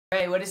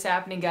Alright, what is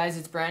happening, guys?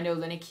 It's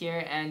Brando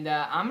here, and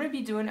I'm going to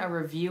be doing a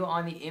review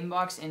on the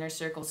inbox inner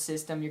circle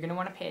system. You're going to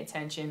want to pay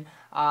attention.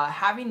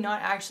 Having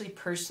not actually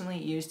personally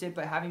used it,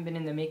 but having been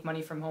in the make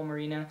money from home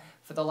arena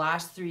for the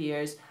last 3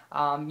 years,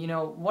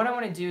 what I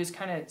want to do is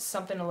kind of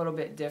something a little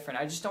bit different.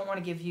 I just don't want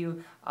to give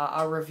you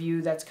a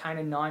review that's kind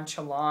of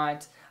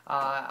nonchalant.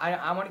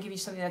 I want to give you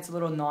something that's a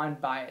little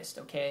non-biased,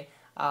 okay?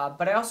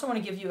 But I also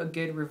want to give you a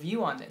good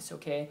review on this,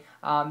 okay?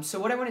 So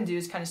what I want to do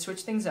is kind of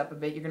switch things up a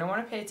bit. You're going to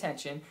want to pay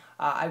attention.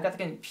 I've got the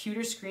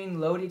computer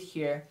screen loaded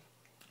here,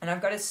 and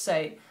I've got a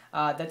site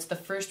that's the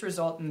first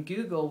result in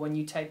Google when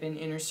you type in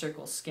inner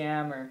circle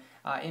scam or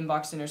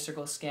inbox inner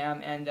circle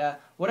scam. And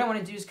what I want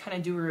to do is kind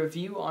of do a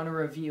review on a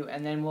review,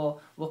 and then we'll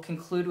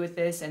conclude with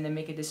this and then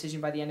make a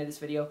decision by the end of this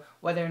video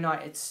whether or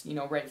not it's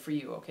right for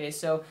you, okay?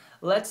 So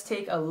let's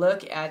take a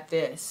look at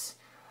this.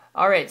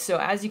 Alright, so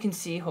as you can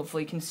see,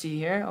 hopefully you can see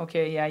here.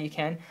 Okay, yeah, you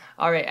can.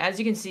 Alright, as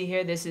you can see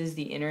here, this is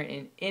the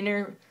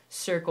inner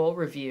circle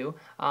review.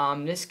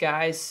 This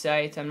guy's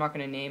site, I'm not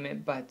going to name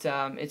it, but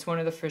it's one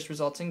of the first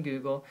results in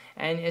Google.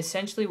 And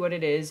essentially what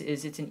it is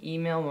it's an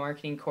email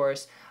marketing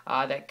course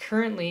that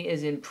currently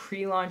is in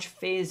pre-launch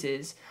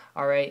phases,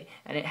 alright,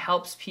 and it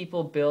helps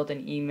people build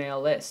an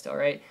email list,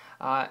 alright.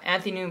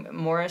 Anthony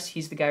Morris,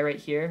 he's the guy right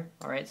here,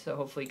 alright, so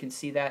hopefully you can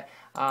see that.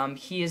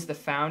 He is the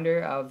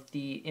founder of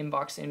the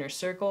Inbox Inner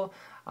Circle.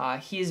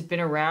 He has been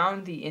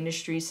around the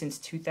industry since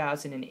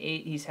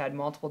 2008. He's had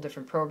multiple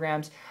different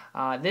programs.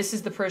 This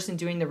is the person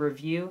doing the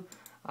review.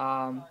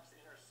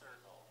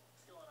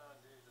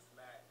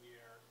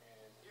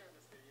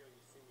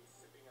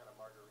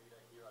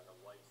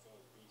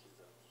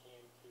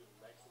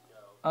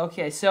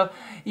 Okay, so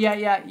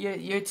yeah,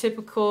 your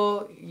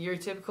typical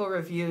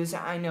reviews.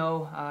 I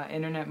know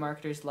internet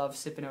marketers love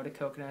sipping out of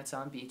coconuts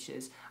on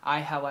beaches.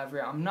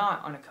 However, I'm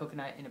not on a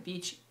coconut in a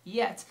beach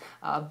yet,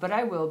 but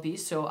I will be,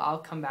 so I'll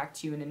come back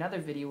to you in another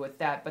video with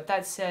that. But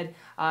that said,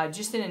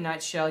 just in a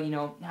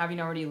nutshell, having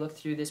already looked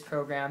through this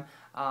program,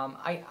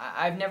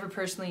 I've never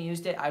personally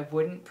used it. I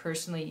wouldn't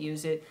personally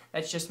use it.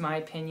 That's just my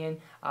opinion.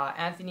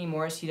 Anthony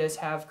Morris, he does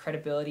have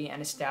credibility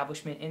and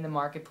establishment in the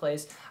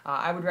marketplace.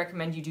 I would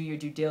recommend you do your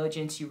due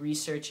diligence, you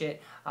research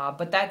it.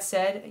 But that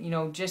said,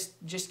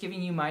 just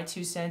giving you my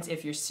 2 cents.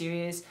 If you're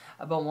serious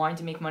about wanting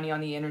to make money on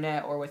the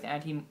internet or with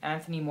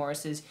Anthony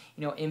Morris's,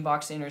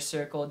 inbox inner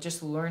circle,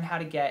 just learn how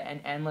to get an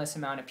endless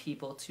amount of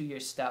people to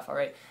your stuff. All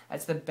right,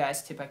 that's the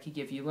best tip I could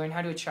give you. Learn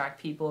how to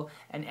attract people,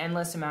 an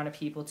endless amount of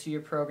people to your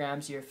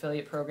programs, your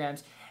affiliate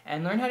programs,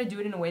 and learn how to do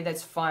it in a way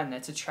that's fun,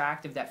 that's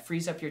attractive, that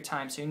frees up your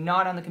time so you're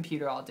not on the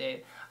computer all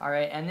day.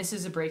 Alright, and this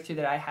is a breakthrough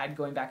that I had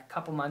going back a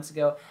couple months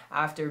ago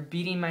after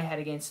beating my head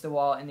against the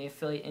wall in the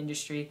affiliate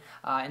industry,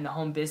 in the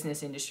home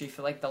business industry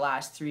for like the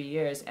last 3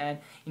 years. And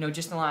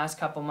just in the last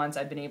couple months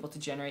I've been able to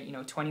generate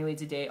 20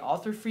 leads a day, all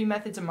through free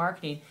methods of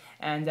marketing,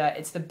 and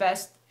it's the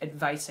best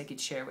advice I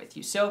could share with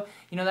you. So,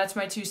 that's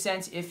my 2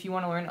 cents. If you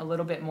want to learn a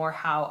little bit more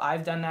how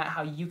I've done that,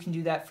 how you can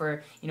do that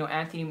for,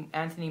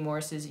 Anthony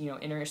Morris's,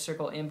 inner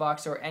circle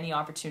inbox or any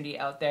opportunity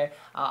out there,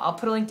 I'll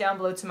put a link down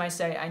below to my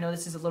site. I know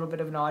this is a little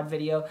bit of an odd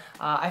video.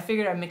 I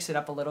figured I'd mix it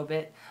up a little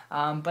bit.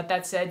 But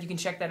that said, you can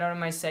check that out on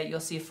my site.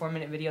 You'll see a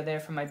 4-minute video there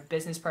from my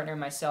business partner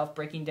and myself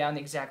breaking down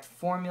the exact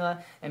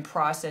formula and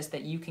process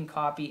that you can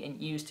copy and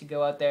use to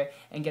go out there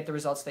and get the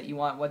results that you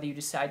want, whether you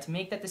decide to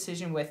make that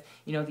decision with,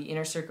 the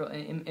inner circle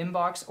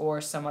inbox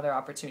or some other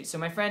opportunity. So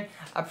my friend,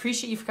 I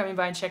appreciate you for coming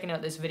by and checking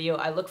out this video.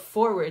 I look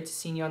forward to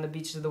seeing you on the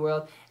beaches of the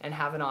world, and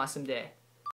have an awesome day.